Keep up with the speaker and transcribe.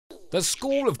The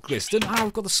school of Gliston. Ah,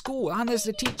 we've got the school, and there's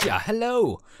the teacher.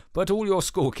 Hello. But all your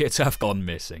school kids have gone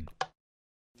missing.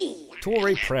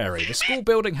 Tory Prairie. The school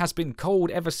building has been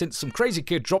cold ever since some crazy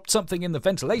kid dropped something in the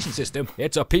ventilation system.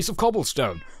 It's a piece of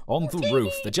cobblestone on the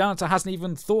roof. The janitor hasn't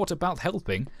even thought about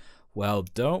helping. Well,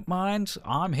 don't mind.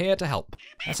 I'm here to help.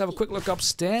 Let's have a quick look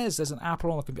upstairs. There's an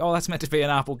apple on the computer. Oh, that's meant to be an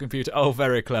Apple computer. Oh,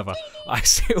 very clever. I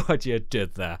see what you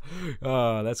did there.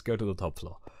 Let's go to the top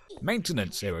floor.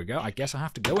 Maintenance. Here we go. I guess I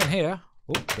have to go in here.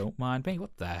 Oh, don't mind me.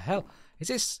 What the hell? Is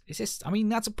this, I mean,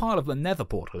 that's a part of the nether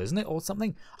portal, isn't it? Or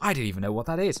something? I didn't even know what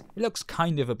that is. It looks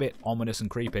kind of a bit ominous and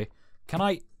creepy. Can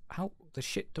I, how the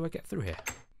shit do I get through here?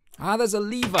 Ah, there's a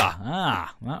lever.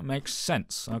 Ah, that makes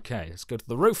sense. Okay, let's go to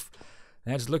the roof.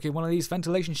 Let's look at one of these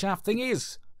ventilation shaft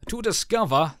thingies. To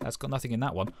discover, that's got nothing in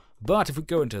that one. But if we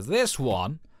go into this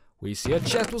one, we see a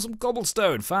chest with some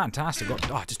cobblestone. Fantastic.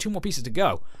 Oh, just 2 more pieces to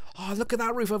go. Oh, look at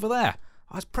that roof over there.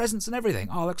 Oh, there's presents and everything.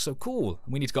 Oh, looks so cool.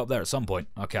 We need to go up there at some point.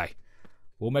 Okay.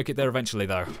 We'll make it there eventually,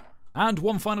 though. And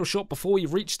one final shot before we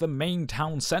reach the main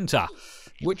town centre,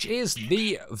 which is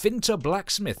the Winter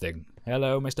Blacksmithing.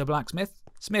 Hello, Mr. Blacksmith.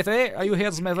 Smithy, are you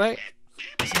here, Smithy?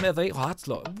 Smithy, oh, that's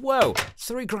a lot. Whoa,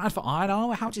 3 grand for iron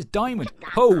armour? How much is diamond?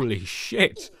 Holy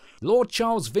shit. Lord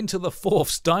Charles Winter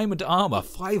IV's diamond armour,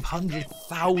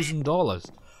 $500,000.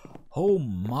 Oh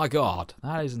my god,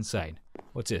 that is insane.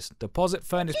 What's this? Deposit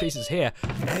furnace pieces here.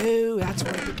 Oh, that's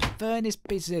where the furnace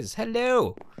pieces.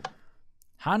 Hello.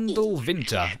 Handle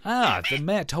Winter. Ah, the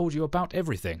mayor told you about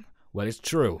everything. Well, it's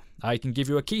true. I can give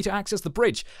you a key to access the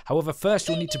bridge. However, first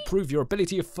you'll need to prove your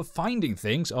ability for finding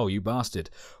things. Oh, you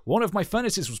bastard. One of my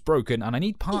furnaces was broken and I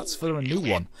need parts for a new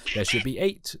one. There should be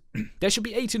 8. There should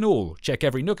be 8 in all. Check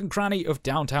every nook and cranny of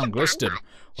downtown Gliston.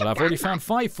 Well, I've already found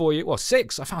 5 for you. Well,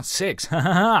 6. I found 6. Ha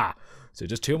ha ha. So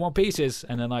just 2 more pieces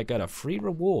and then I got a free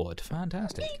reward.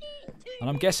 Fantastic. And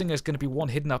I'm guessing there's going to be one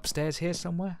hidden upstairs here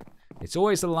somewhere. It's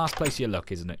always the last place you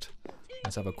look, isn't it?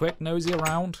 Let's have a quick nosy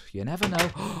around. You never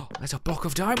know. Oh, there's a block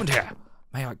of diamond here.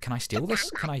 Can I steal this?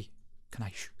 Can I?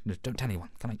 No, don't tell anyone.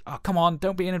 Can I? Oh, come on.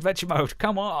 Don't be in adventure mode.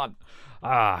 Come on.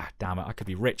 Ah, damn it. I could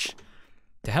be rich.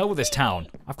 To hell with this town.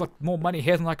 I've got more money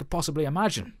here than I could possibly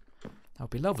imagine. That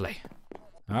would be lovely.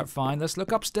 Alright, fine. Let's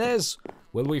look upstairs.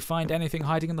 Will we find anything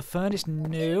hiding in the furnace?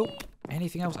 No.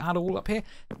 Anything else at all up here?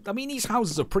 I mean, these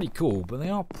houses are pretty cool, but they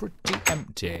are pretty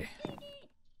empty.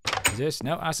 Is this?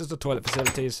 No, that's just the toilet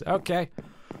facilities. Okay.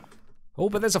 Oh,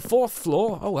 but there's a 4th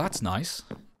floor. Oh, that's nice.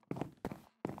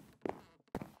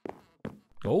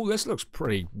 Oh, this looks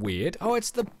pretty weird. Oh,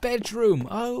 it's the bedroom.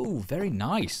 Oh, very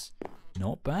nice.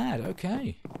 Not bad.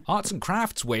 Okay. Arts and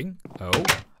crafts wing. Oh.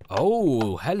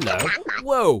 Oh, hello.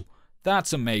 Whoa.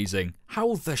 That's amazing.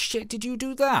 How the shit did you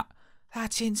do that?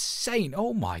 That's insane.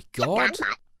 Oh my god.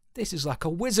 This is like a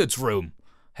wizard's room.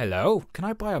 Hello. Can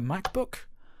I buy a MacBook?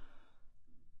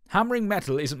 Hammering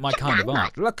metal isn't my kind of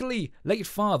art. Luckily, late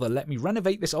father let me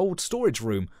renovate this old storage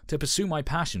room to pursue my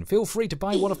passion. Feel free to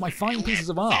buy one of my fine pieces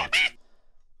of art.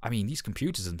 I mean, these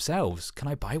computers themselves. Can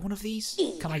I buy one of these?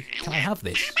 Can I have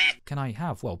this? Can I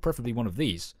have, well, preferably one of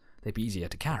these. They'd be easier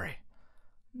to carry.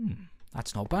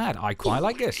 That's not bad. I quite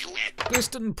like this.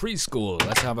 Gliston Preschool.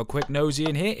 Let's have a quick nosy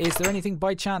in here. Is there anything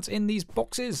by chance in these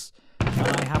boxes? Can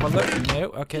I have a look? No.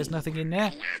 Okay, there's nothing in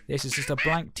there. This is just a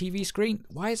blank TV screen.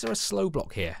 Why is there a slow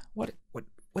block here? What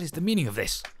is the meaning of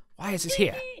this? Why is this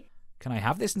here? Can I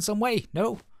have this in some way?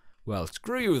 No? Well,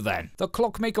 screw you then. The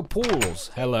Clockmaker Pools.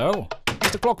 Hello.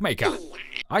 Mr. Clockmaker.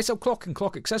 I sell clock and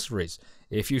clock accessories.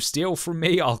 If you steal from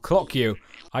me, I'll clock you.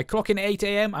 I clock in at 8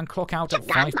 AM and clock out at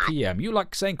 5 PM. You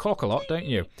like saying clock a lot, don't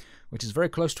you? Which is very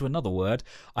close to another word.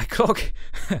 I clock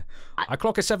a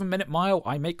 7-minute mile.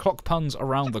 I make clock puns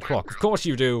around the clock. Of course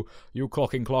you do, you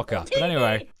clocking clocker. But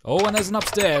anyway. Oh, and there's an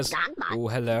upstairs. Oh,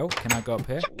 hello. Can I go up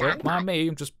here? Don't mind me.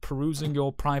 I'm just perusing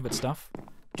your private stuff.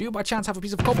 Do you by chance have a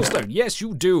piece of cobblestone? Yes,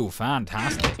 you do.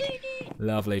 Fantastic.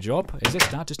 Lovely job. Is this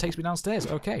that? Just takes me downstairs.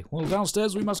 Okay. Well,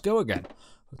 downstairs we must go again.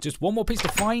 Just one more piece to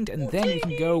find, and then we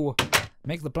can go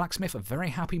make the blacksmith a very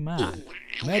happy man.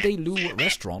 Mede-Lou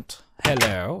Restaurant.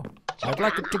 Hello. I'd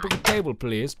like a typical table,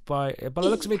 please. By the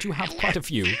looks of it, you have quite a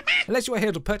few. Unless you are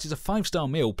here to purchase a 5-star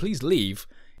meal, please leave.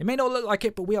 It may not look like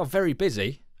it, but we are very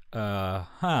busy.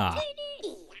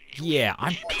 Yeah,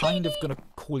 I'm kind of going to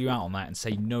call you out on that and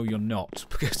say no you're not,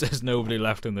 because there's nobody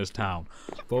left in this town.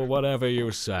 But whatever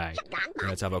you say.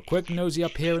 Let's have a quick nosy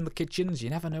up here in the kitchens. You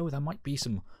never know, there might be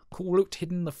some cool loot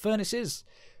hidden in the furnaces,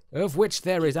 of which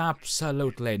there is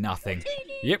absolutely nothing.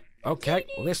 Yep, okay,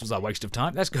 well this was a waste of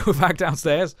time. Let's go back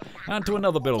downstairs and to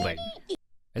another building.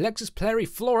 Alexis Prairie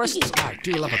Florists. I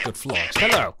do love a good florist.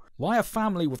 Hello. Why a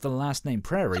family with the last name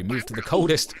Prairie moved to the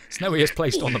coldest, snowiest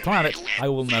place on the planet, I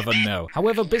will never know.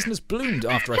 However, business bloomed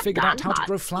after I figured out how to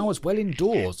grow flowers well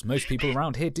indoors. Most people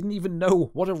around here didn't even know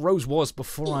what a rose was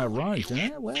before I arrived.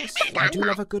 Well, I do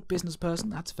love a good business person.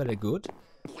 That's very good.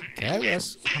 Okay,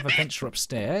 let's have a venture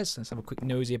upstairs. Let's have a quick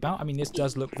nosy about. I mean, this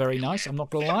does look very nice, I'm not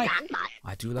gonna lie.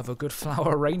 I do love a good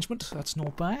flower arrangement. That's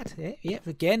not bad. Yeah,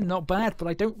 again, not bad, but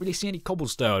I don't really see any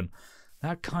cobblestone.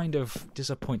 That kind of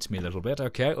disappoints me a little bit.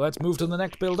 Okay, let's move to the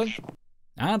next building.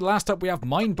 And last up we have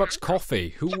Mindbucks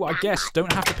Coffee, who I guess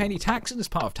don't have to pay any tax in this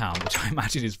part of town, which I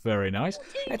imagine is very nice.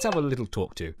 Let's have a little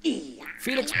talk to.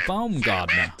 Felix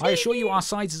Baumgartner, I assure you our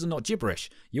sizes are not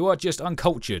gibberish. You are just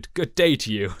uncultured. Good day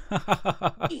to you.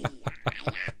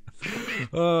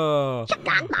 Oh,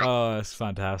 it's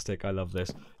fantastic. I love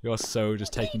this. You're so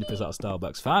just taking the piss out of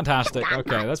Starbucks. Fantastic.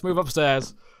 Okay, let's move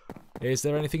upstairs. Is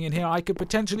there anything in here I could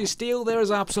potentially steal? There is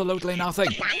absolutely nothing.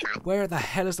 Where the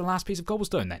hell is the last piece of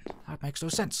cobblestone then? That makes no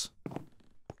sense.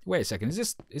 Wait a second,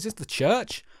 is this the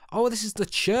church? Oh, this is the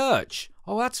church.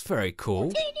 Oh, that's very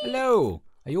cool. Hello.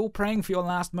 Are you all praying for your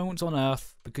last moments on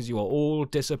Earth? Because you are all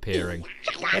disappearing.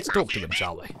 Let's talk to them,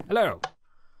 shall we? Hello.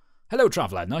 Hello,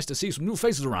 traveller. Nice to see some new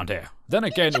faces around here. Then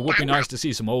again, it would be nice to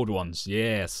see some old ones.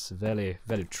 Yes, very,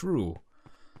 very true.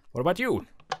 What about you?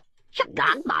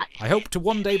 I hope to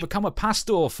one day become a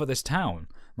pastor for this town.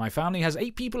 My family has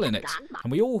 8 people in it, and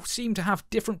we all seem to have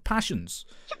different passions.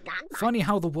 Funny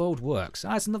how the world works.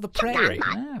 Ah, it's another prairie.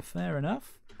 Ah, fair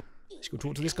enough. Let's go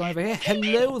talk to this guy over here.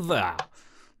 Hello there.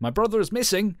 My brother is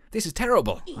missing. This is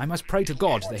terrible. I must pray to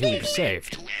God that he will be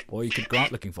saved. Or you could go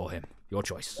out looking for him. Your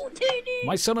choice.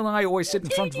 My son and I always sit in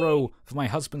front row for my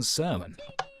husband's sermon.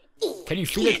 Can you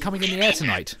feel it coming in the air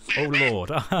tonight? Oh Lord.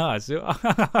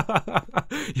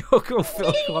 You're cool,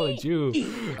 Phil College, you.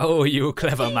 Oh, you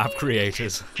clever map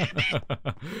creators.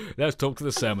 Let's talk to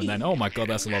the sermon then. Oh my God,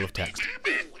 that's a lot of text.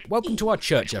 Welcome to our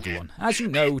church, everyone. As you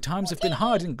know, times have been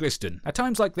hard in Gliston. At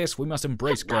times like this, we must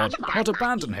embrace God, not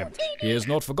abandon him. He has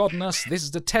not forgotten us. This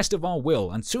is the test of our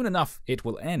will, and soon enough, it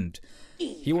will end.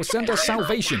 He will send us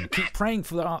salvation. Keep praying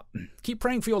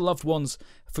for your loved ones,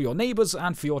 for your neighbours,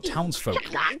 and for your townsfolk.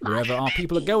 Wherever our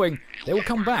people are going, they will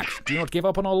come back. Do not give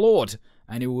up on our Lord,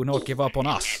 and he will not give up on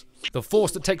us. The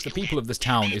force that takes the people of this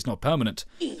town is not permanent,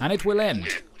 and it will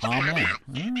end. Amen.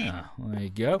 Ah, there you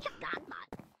go.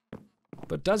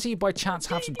 But does he by chance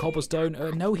have some cobblestone?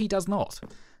 No, he does not.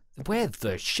 Where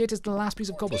the shit is the last piece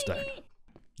of cobblestone?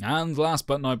 And last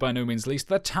but not by no means least,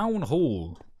 the town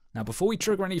hall. Now, before we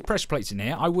trigger any pressure plates in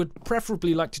here, I would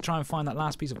preferably like to try and find that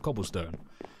last piece of cobblestone.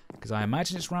 Because I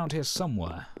imagine it's around here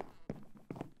somewhere.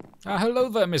 Hello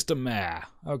there, Mr. Mayor.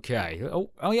 Okay. Oh,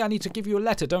 yeah, I need to give you a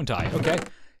letter, don't I? Okay.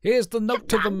 Here's the note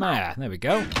to the mayor. There we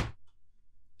go.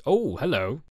 Oh,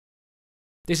 hello.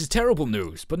 This is terrible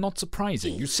news, but not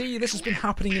surprising. You see, this has been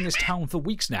happening in this town for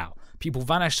weeks now. People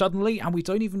vanish suddenly, and we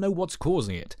don't even know what's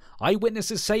causing it.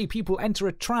 Eyewitnesses say people enter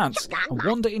a trance and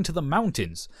wander into the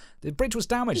mountains. The bridge was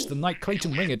damaged the night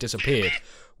Clayton Ringer disappeared.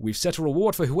 We've set a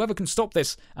reward for whoever can stop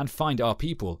this and find our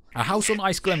people. A house on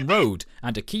Ice Glen Road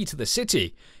and a key to the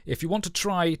city. If you want to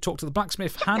try, talk to the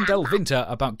blacksmith Handel Winter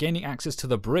about gaining access to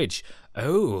the bridge.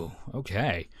 Oh,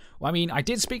 okay. Well, I mean, I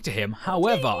did speak to him.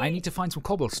 However, I need to find some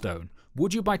cobblestone.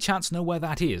 Would you by chance know where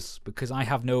that is? Because I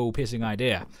have no pissing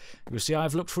idea. You see,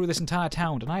 I've looked through this entire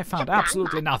town and I have found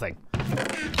absolutely nothing.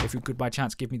 If you could by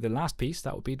chance give me the last piece,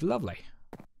 that would be lovely.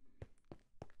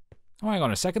 Oh, hang on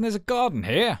a second, there's a garden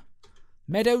here.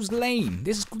 Meadows Lane.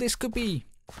 This could be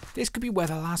where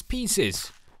the last piece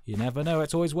is. You never know,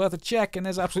 it's always worth a check, and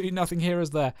there's absolutely nothing here, is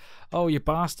there? Oh, you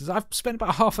bastards. I've spent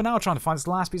about half an hour trying to find this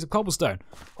last piece of cobblestone.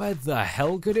 Where the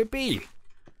hell could it be?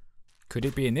 Could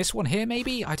it be in this one here,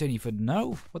 maybe? I don't even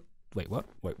know. What? Wait, what?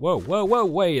 Wait, whoa,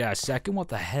 wait a second. What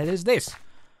the hell is this?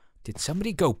 Did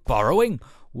somebody go burrowing?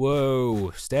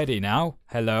 Whoa, steady now.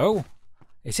 Hello?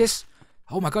 Is this?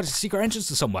 Oh my God, it's a secret entrance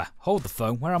to somewhere. Hold the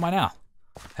phone. Where am I now?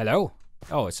 Hello?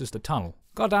 Oh, it's just a tunnel.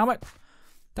 God damn it.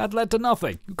 That led to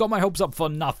nothing. You got my hopes up for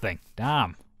nothing.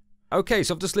 Damn. Okay,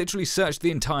 so I've just literally searched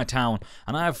the entire town,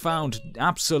 and I have found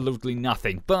absolutely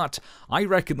nothing, but I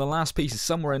reckon the last piece is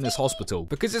somewhere in this hospital,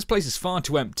 because this place is far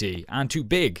too empty and too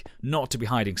big not to be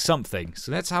hiding something.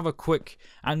 So let's have a quick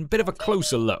and bit of a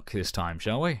closer look this time,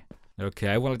 shall we?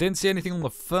 Okay, well I didn't see anything on the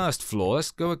first floor.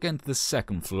 Let's go again to the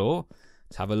second floor.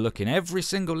 Let's have a look in every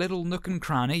single little nook and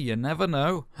cranny, you never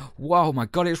know. Whoa, my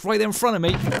God, it's right there in front of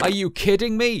me. Are you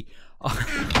kidding me?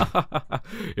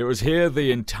 It was here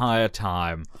the entire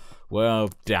time. Well,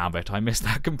 damn it, I missed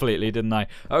that completely, didn't I?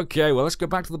 Okay, well, let's go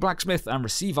back to the blacksmith and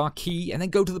receive our key and then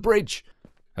go to the bridge.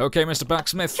 Okay, Mr.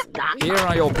 Blacksmith, here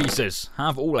are your pieces.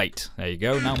 Have all 8. There you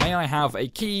go. Now, may I have a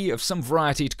key of some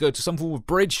variety to go to some form of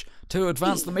bridge to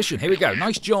advance the mission? Here we go.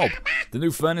 Nice job. The new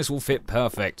furnace will fit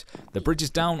perfect. The bridge is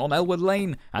down on Elwood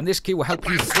Lane, and this key will help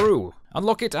you through.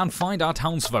 Unlock it and find our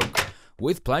townsfolk.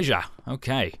 With pleasure.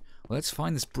 Okay, well, let's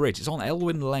find this bridge. It's on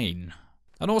Elwood Lane.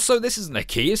 And also, this isn't a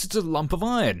key, it's just a lump of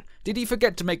iron. Did he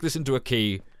forget to make this into a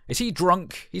key? Is he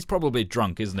drunk? He's probably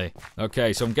drunk, isn't he?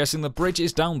 Okay, so I'm guessing the bridge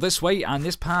is down this way, and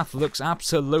this path looks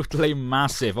absolutely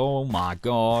massive. Oh my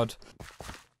god.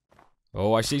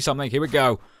 Oh, I see something. Here we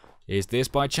go. Is this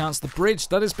by chance the bridge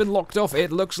that has been locked off?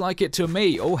 It looks like it to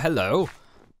me. Oh, hello.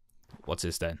 What's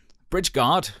this then? Bridge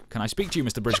guard? Can I speak to you,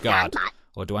 Mr. Bridge guard?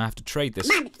 Or do I have to trade this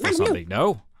for something?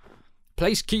 No?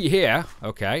 Place key here.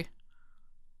 Okay.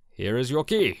 Here is your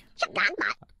key.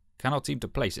 Cannot seem to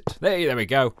place it. There we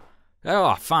go.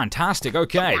 Oh, fantastic.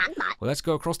 Okay. Well, let's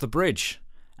go across the bridge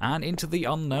and into the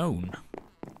unknown.